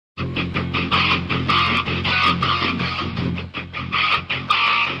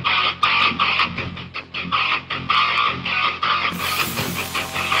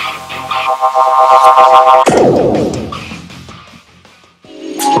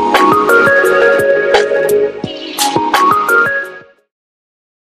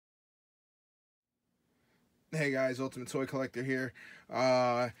Hey guys, Ultimate Toy Collector here.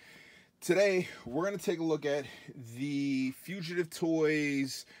 Today we're going to take a look at the Fugitive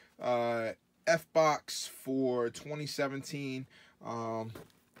Toys F-Box for 2017. Got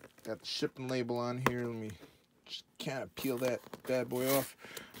the shipping label on here. Let me just kind of peel that bad boy off.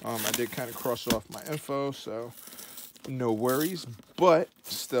 I did kind of cross off my info, so no worries, but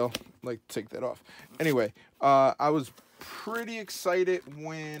still like to take that off. Anyway, I was pretty excited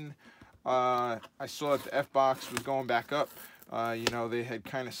when I saw that the F-Box was going back up. You know, they had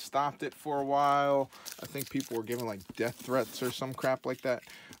kind of stopped it for a while. I think people were giving like death threats or some crap like that.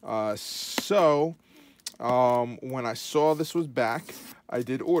 So when I saw this was back, I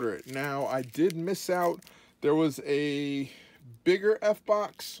did order it. Now, I did miss out. There was a bigger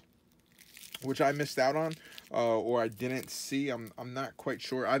F-Box, which I missed out on, or I didn't see. I'm not quite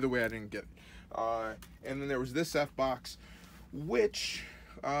sure. Either way, I didn't get it. And then there was this F-Box, which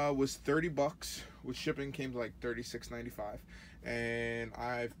was 30 bucks. With shipping came to like $36.95. And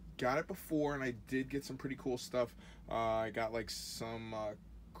I've got it before, and I did get some pretty cool stuff. I got like some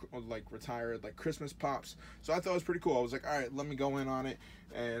like retired like Christmas pops, so I thought it was pretty cool. I was like, all right, let me go in on it,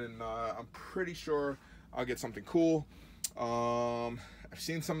 and I'm pretty sure I'll get something cool. I've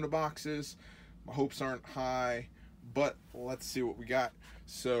seen some of the boxes. My hopes aren't high, but let's see what we got.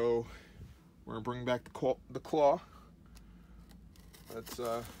 So we're gonna bring back the claw. Let's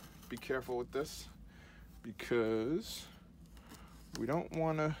be careful with this, because we don't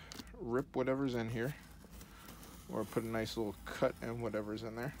want to rip whatever's in here, or put a nice little cut in whatever's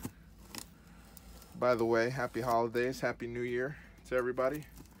in there. By the way, happy holidays, happy new year to everybody.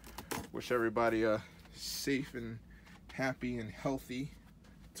 Wish everybody a safe and happy and healthy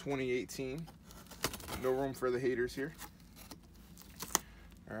 2018. No room for the haters here.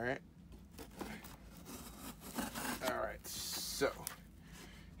 All right, so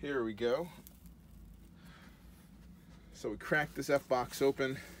here we go. So we cracked this F-Box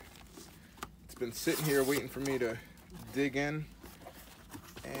open. It's been sitting here waiting for me to dig in,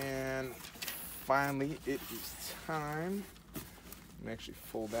 and finally it is time. Let me actually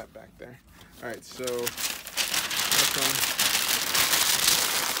fold that back there. All right, so this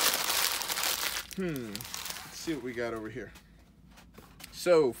one. Let's see what we got over here.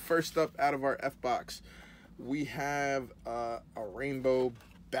 So first up out of our F-Box, we have a rainbow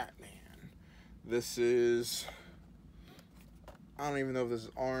Batman. This is, I don't even know if this is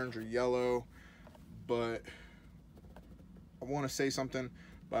orange or yellow, but I want to say something,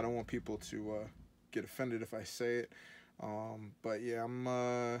 but I don't want people to get offended if I say it. But yeah,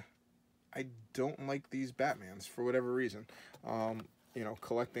 I don't like these Batmans for whatever reason. You know,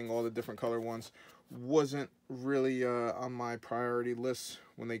 collecting all the different color ones wasn't really on my priority list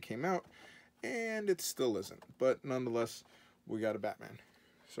when they came out, and it still isn't. But nonetheless, we got a Batman.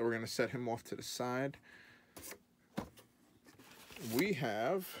 So we're going to set him off to the side. We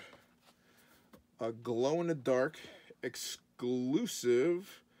have a glow-in-the-dark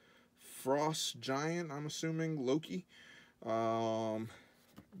exclusive Frost Giant, I'm assuming, Loki.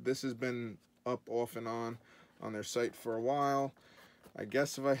 This has been up off and on their site for a while. I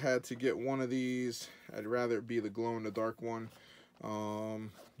guess if I had to get one of these, I'd rather it be the glow-in-the-dark one.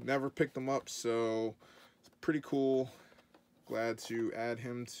 Never picked them up, so it's pretty cool. Glad to add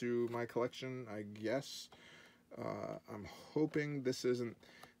him to my collection, I guess. I'm hoping this isn't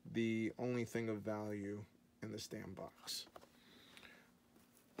the only thing of value in this damn box.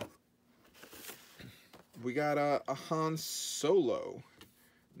 We got a Han Solo.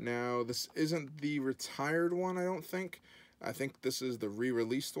 Now, this isn't the retired one, I don't think. I think this is the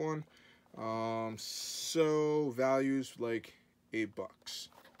re-released one. So, value's like $8.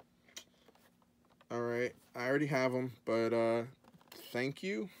 Alright, I already have them, but thank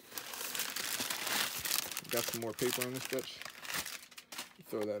you. Got some more paper on this bitch.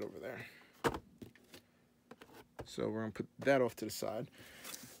 Throw that over there. So we're gonna put that off to the side.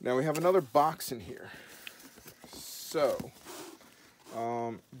 Now we have another box in here. So,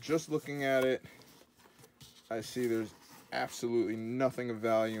 just looking at it, I see there's absolutely nothing of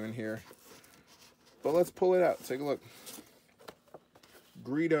value in here. But let's pull it out. Take a look.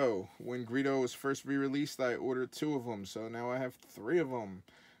 Greedo. When Greedo was first re-released, I ordered 2 of them, so now I have 3 of them.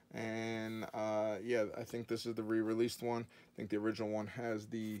 And yeah, I think this is the re-released one. I think the original one has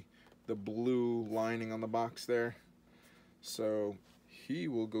the blue lining on the box there. So he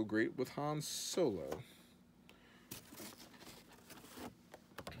will go great with Han Solo.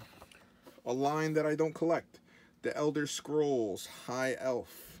 A line that I don't collect. The Elder Scrolls High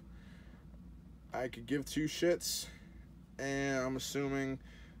Elf. I could give 2 shits, and I'm assuming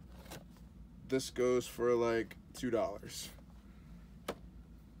this goes for like $2.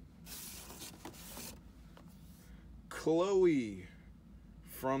 Chloe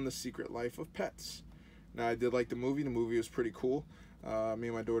from The Secret Life of Pets. Now, I did like the movie. The movie was pretty cool. Me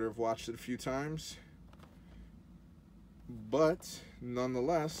and my daughter have watched it a few times. But,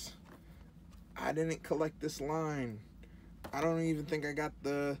 nonetheless, I didn't collect this line. I don't even think I got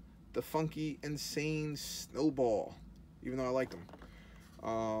the funky, insane Snowball, even though I like them.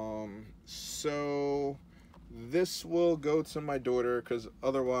 So, this will go to my daughter, because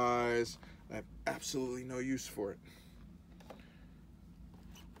otherwise, I have absolutely no use for it.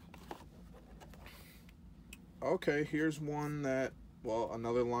 Okay, here's one that, well,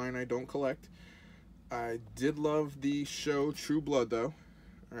 another line I don't collect. I did love the show True Blood, though.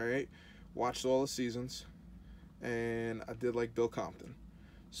 Alright, watched all the seasons. And I did like Bill Compton.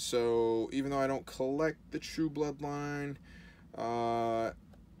 So, even though I don't collect the True Blood line, I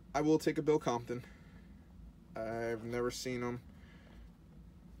will take a Bill Compton. I've never seen him.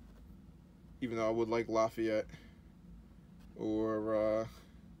 Even though I would like Lafayette. Or,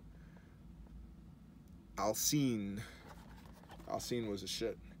 Alcine. Alcine was a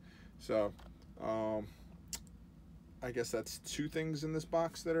shit. So, I guess that's two things in this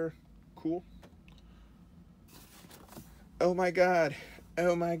box that are cool. Oh my god.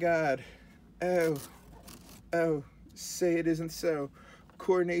 Oh my god. Oh. Oh. Say it isn't so.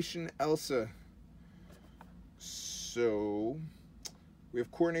 Coronation Elsa. So, we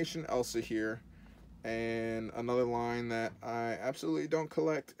have Coronation Elsa here. And another line that I absolutely don't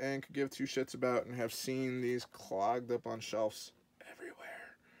collect and could give two shits about, and have seen these clogged up on shelves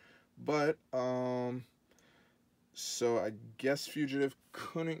everywhere. But, so I guess Fugitive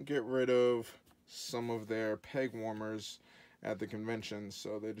couldn't get rid of some of their peg warmers at the convention,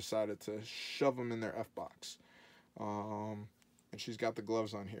 so they decided to shove them in their F-box. And she's got the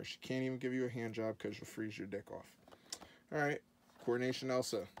gloves on here. She can't even give you a hand job because you'll freeze your dick off. Alright, Coronation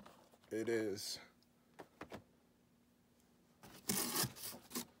Elsa. It is.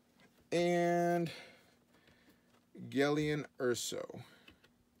 And Gillian Urso.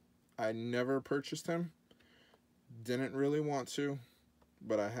 I never purchased him. Didn't really want to,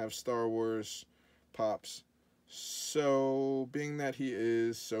 but I have Star Wars Pops. So, being that he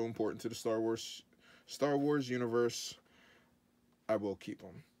is so important to the Star Wars universe, I will keep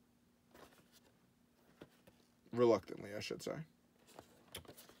him. Reluctantly, I should say.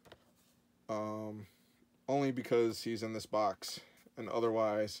 Only because he's in this box, and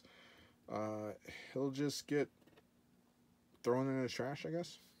otherwise, he'll just get thrown in the trash, I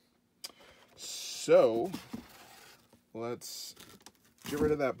guess. So, let's get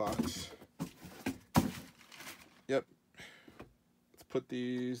rid of that box. Yep. Let's put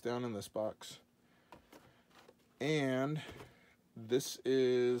these down in this box. And this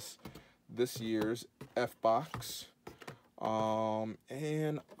is this year's F-box.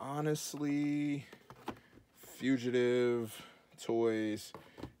 And honestly, Fugitive Toys,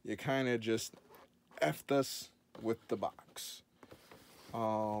 you kind of just effed us with the box.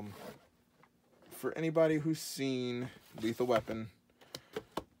 For anybody who's seen Lethal Weapon,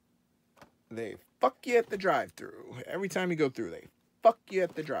 they fuck you at the drive-thru. Every time you go through, they fuck you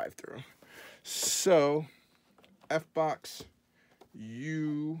at the drive-thru. So, F-box,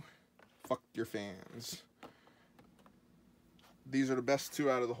 you fucked your fans. These are the best two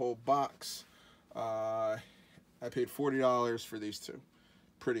out of the whole box. I paid $40 for these two,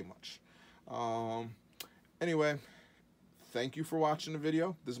 pretty much. Anyway, thank you for watching the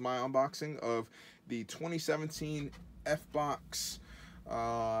video. This is my unboxing of the 2017 F-box.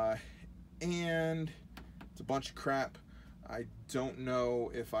 And it's a bunch of crap. I don't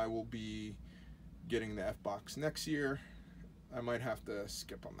know if I will be getting the F-box next year. I might have to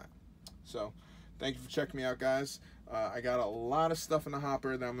skip on that. So, thank you for checking me out, guys. I got a lot of stuff in the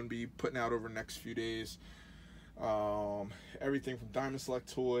hopper that I'm going to be putting out over the next few days. Everything from Diamond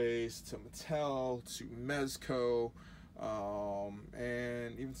Select Toys to Mattel to Mezco,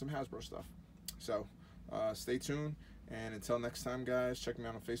 and even some Hasbro stuff. So, stay tuned. And until next time, guys, check me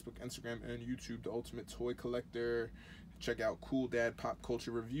out on Facebook, Instagram, and YouTube, The Ultimate Toy Collector. Check out Cool Dad Pop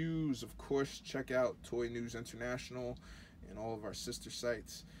Culture Reviews. Of course, check out Toy News International and all of our sister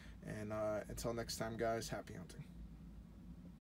sites. And until next time, guys, happy hunting.